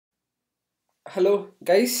Hello,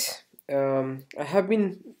 guys. I have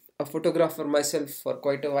been a photographer myself for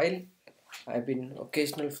quite a while. I've been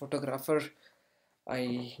occasional photographer.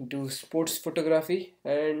 I do sports photography,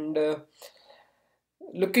 and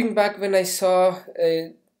looking back when I saw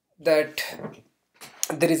that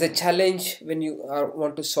there is a challenge when you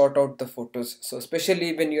want to sort out the photos. So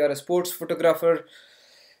especially when you are a sports photographer,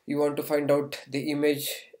 you want to find out the image,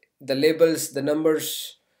 the labels, the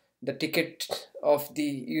numbers, the ticket of the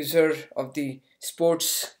user of the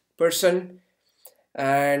sports person,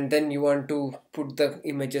 and then you want to put the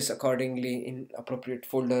images accordingly in appropriate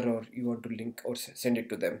folder, or you want to link or send it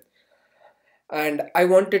to them. And I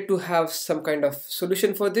wanted to have some kind of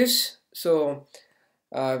solution for this. So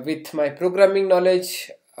with my programming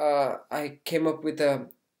knowledge, I came up with a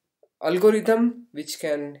algorithm which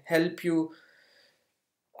can help you.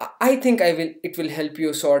 I think it will help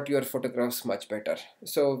you sort your photographs much better.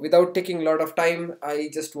 So without taking a lot of time, I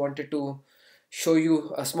just wanted to show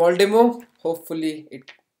you a small demo. Hopefully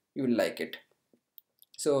you will like it.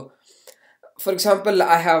 So for example,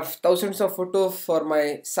 I have thousands of photos. For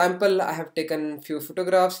my sample, I have taken few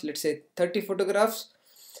photographs, let's say 30 photographs.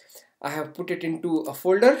 I have put it into a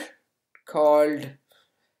folder called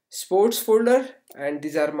sports folder, and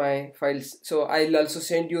these are my files. So I'll also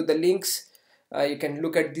send you the links. You can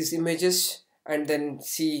look at these images and then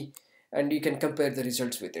see, and you can compare the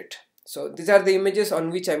results with it. So these are the images on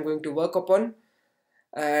which I'm going to work upon,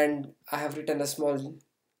 and I have written a small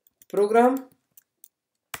program.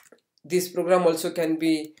 This program also can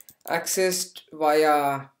be accessed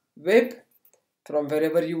via web from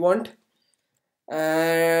wherever you want.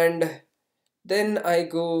 And then I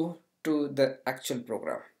go to the actual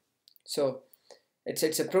program. So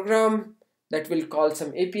it's a program that will call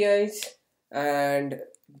some APIs and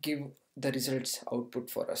give the results output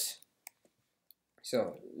for us.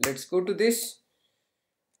 So let's go to this.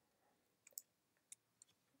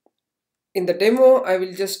 In the demo, I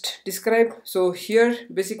will just describe. So here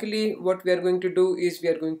basically what we are going to do is we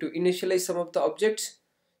are going to initialize some of the objects.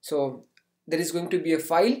 So there is going to be a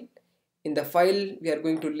file. In the file we are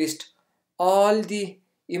going to list all the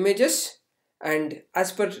images, and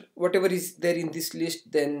as per whatever is there in this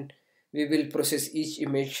list, then we will process each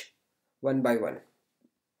image one by one.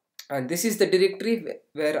 And this is the directory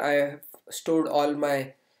where I have stored all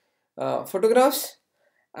my photographs,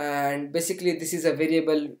 and basically this is a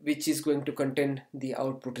variable which is going to contain the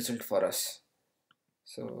output result for us.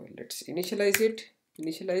 So let's initialize it.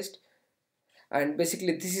 Initialized. And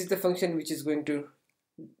basically this is the function which is going to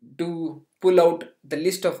pull out the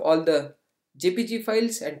list of all the JPG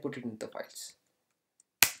files and put it in the files.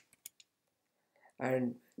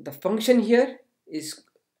 And the function here is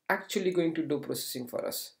actually going to do processing for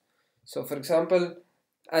us. So for example,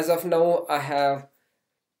 as of now I have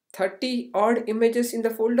 30 odd images in the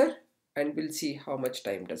folder, and we'll see how much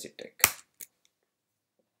time does it take.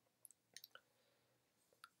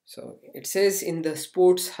 So it says in the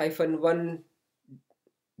sports-1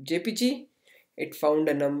 JPG, it found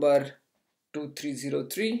a number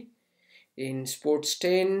 2303. In sports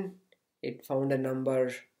 10, it found a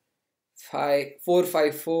number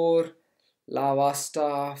 454,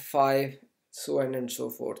 Lavasta 5, so on and so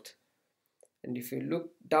forth. And if you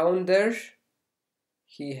look down there,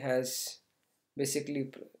 he has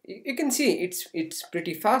basically, you can see it's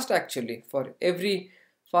pretty fast actually. For every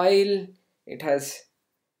file it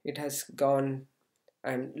has gone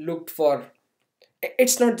and looked for.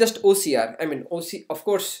 It's not just OCR. I mean OC, of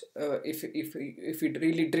course, if it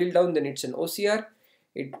really drill down, then it's an OCR.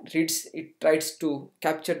 It tries to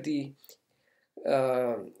capture the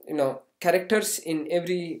characters in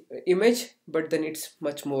every image, but then it's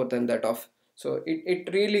much more than that of. So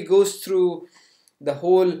it really goes through the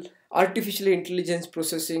whole artificial intelligence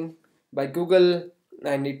processing by Google,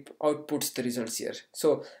 and it outputs the results here.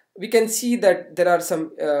 So we can see that there are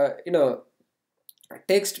some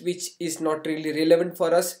text which is not really relevant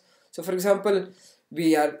for us. So for example,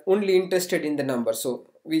 we are only interested in the number.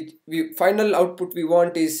 So we final output we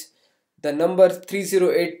want is the number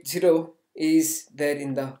 3080 is there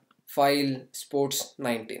in the file sports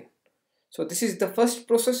 19. So this is the first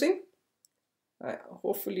processing.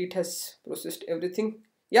 Hopefully it has processed everything.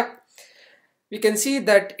 Yeah, we can see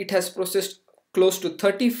that it has processed close to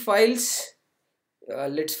 30 files.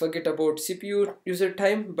 Let's forget about CPU user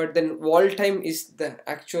time, but then wall time is the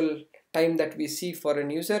actual time that we see for an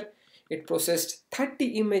user. It processed 30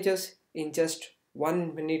 images in just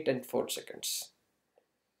 1 minute and 4 seconds.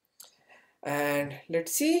 And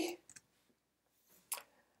let's see.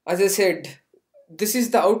 As I said, this is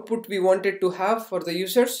the output we wanted to have for the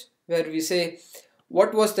users, where we say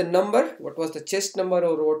what was the number, what was the chest number,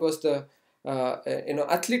 or what was the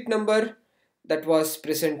athlete number, that was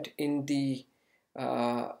present in the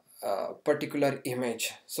uh, particular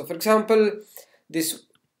image. So for example, this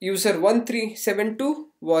user 1372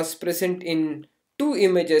 was present in two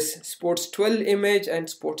images, sports 12 image and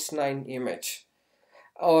sports 9 image.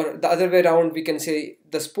 Or the other way around, we can say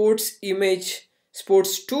the sports image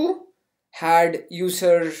sports 2 had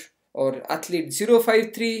user or athlete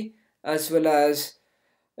 053 as well as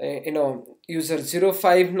user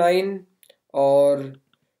 059 or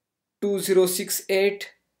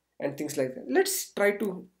 2068 and things like that. Let's try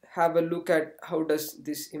to have a look at how does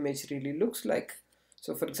this image really looks like.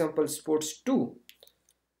 So for example, sports 2,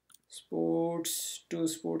 sports 2,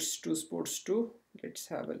 sports 2, sports 2. Let's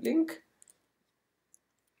have a link.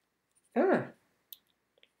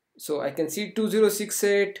 So I can see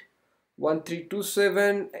 2068,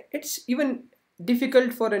 1327. It's even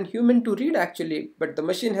difficult for a human to read actually, but the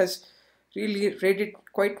machine has really read it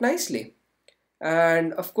quite nicely.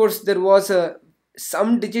 And of course there was a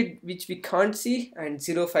some digit which we can't see and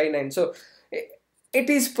 059. So it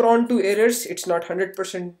is prone to errors. It's not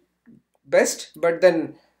 100% best, but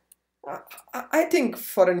then I think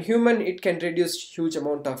for a human it can reduce huge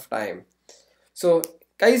amount of time. So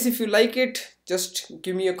guys, if you like it, just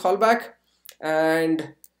give me a call back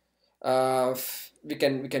and uh, we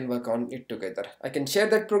can work on it together. I can share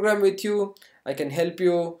that program with you. I can help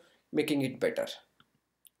you making it better.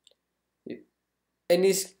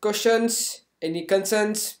 Any questions, any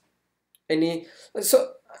concerns, any?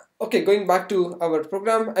 So okay, going back to our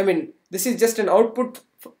program, I mean, this is just an output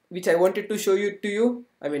which I wanted to show you to you.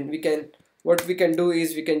 I mean, what we can do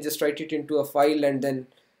is we can just write it into a file and then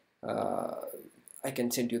uh, I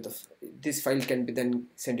can send you this file can be then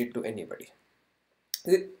send it to anybody.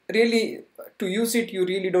 Really, to use it, you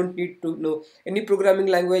really don't need to know any programming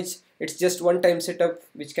language. It's just one-time setup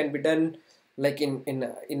which can be done like in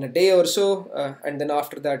a day or so, and then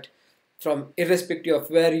after that, from irrespective of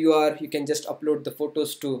where you are, you can just upload the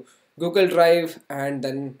photos to Google Drive and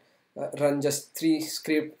then run just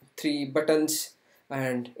three buttons,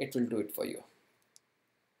 and it will do it for you.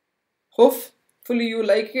 Hopefully you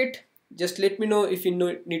like it. Just let me know if you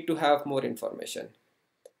need to have more information.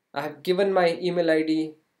 I have given my email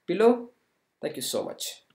ID below. Thank you so much.